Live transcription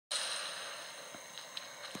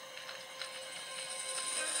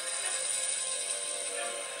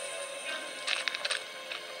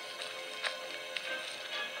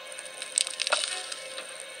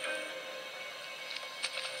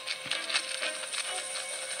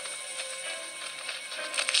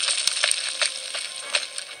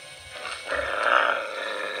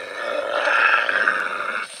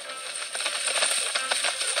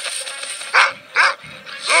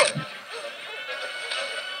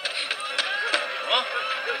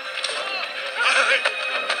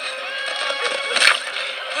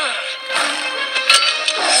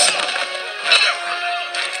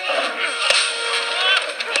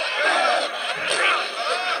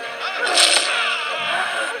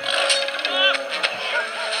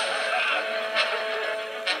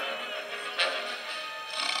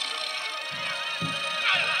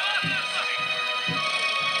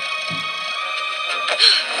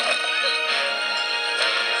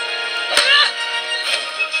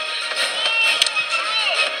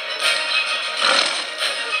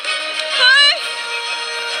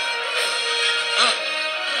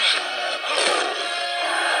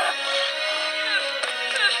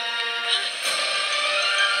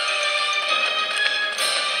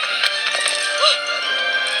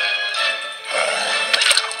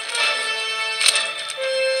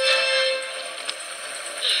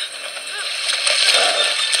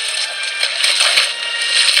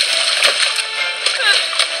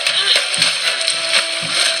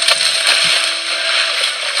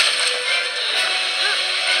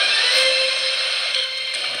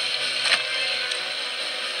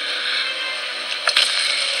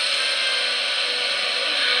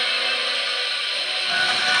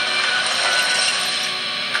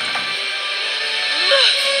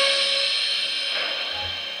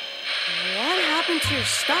your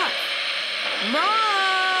stuff. Mom!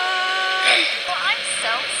 Well, I'm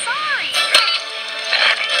so sorry.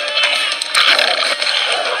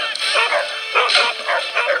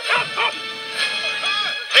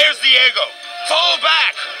 There's Diego. Fall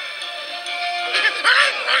back.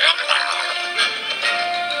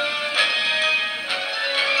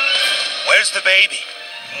 Where's the baby?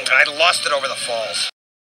 I lost it over the falls.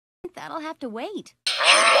 That'll have to wait.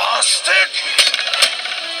 You lost it?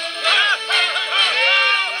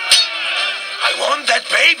 I want that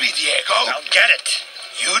baby, Diego. I'll get it.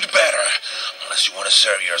 You'd better, unless you want to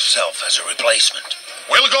serve yourself as a replacement.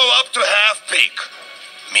 We'll go up to Half Peak.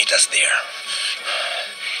 Meet us there.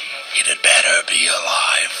 It'd better be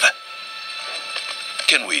alive.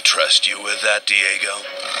 Can we trust you with that, Diego?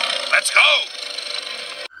 Let's go!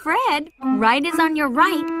 Fred, right is on your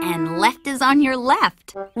right and left is on your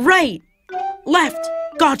left. Right. Left.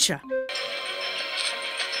 Gotcha.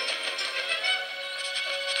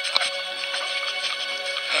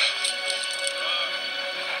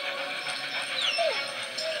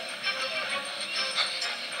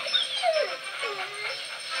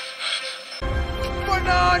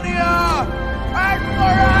 Banania! Act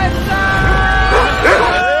for